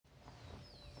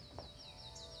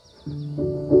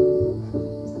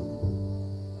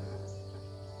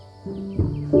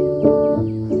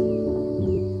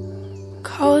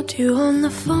Called you on the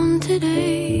phone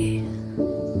today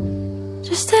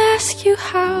just to ask you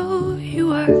how you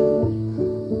were.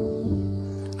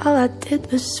 All I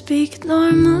did was speak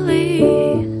normally.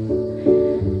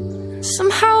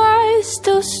 Somehow I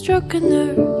still struck a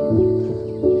nerve.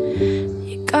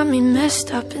 You got me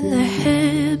messed up in the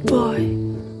head, boy.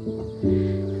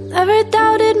 Never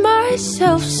doubted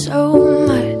myself so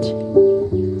much.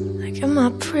 Like, am I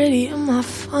pretty, am I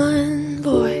fun,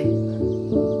 boy?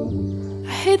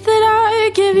 I hate that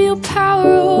I give you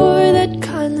power or that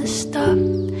kind of stuff,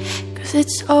 'cause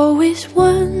it's always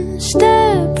one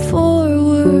step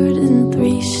forward and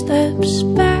 3 steps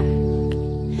back.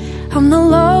 I'm the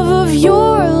love of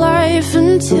your life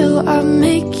until I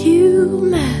make you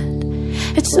mad.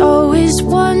 It's always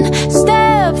one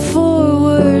step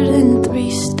forward and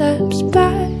 3 steps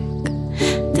back.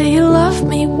 Do you love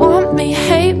me, want me,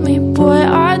 hate me? Boy,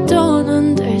 I don't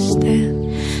understand.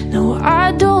 No,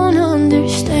 I don't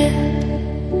understand.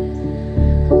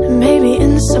 And maybe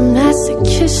in some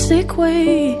masochistic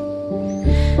way,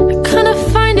 I kinda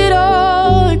find it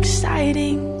all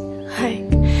exciting. Like,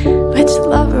 which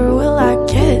lover will I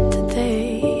get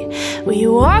today? Will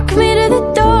you walk me to the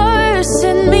door,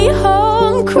 send me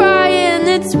home crying?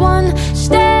 It's one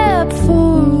step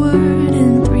forward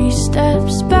and 3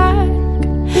 steps back.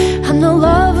 I'm the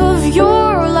love of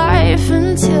your life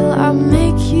until I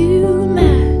make you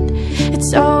mad.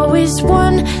 It's always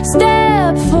one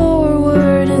step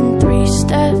forward and 3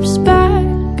 steps back.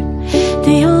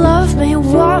 Do you love me,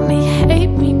 want me,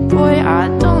 hate me? Boy, I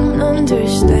don't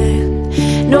understand.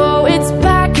 No, it's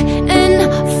back and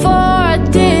forth.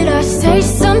 Did I say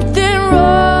something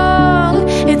wrong?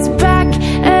 It's back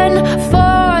and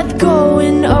forth,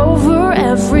 going over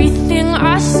everything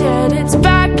I said. It's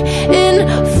back and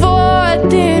forth.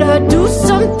 Did I do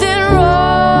something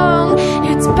wrong?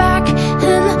 It's back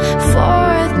and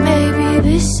forth. Maybe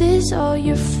this is all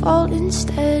your fault.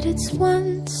 Instead, it's one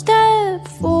step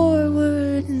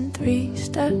forward and 3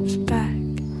 steps back.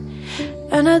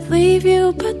 And I'd leave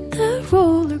you, but the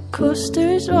roller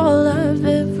coaster's all I've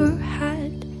ever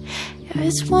had. Yeah,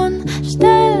 it's one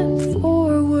step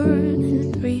forward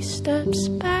and 3 steps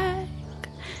back.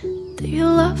 Do you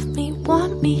love me,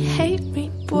 want me, hate me?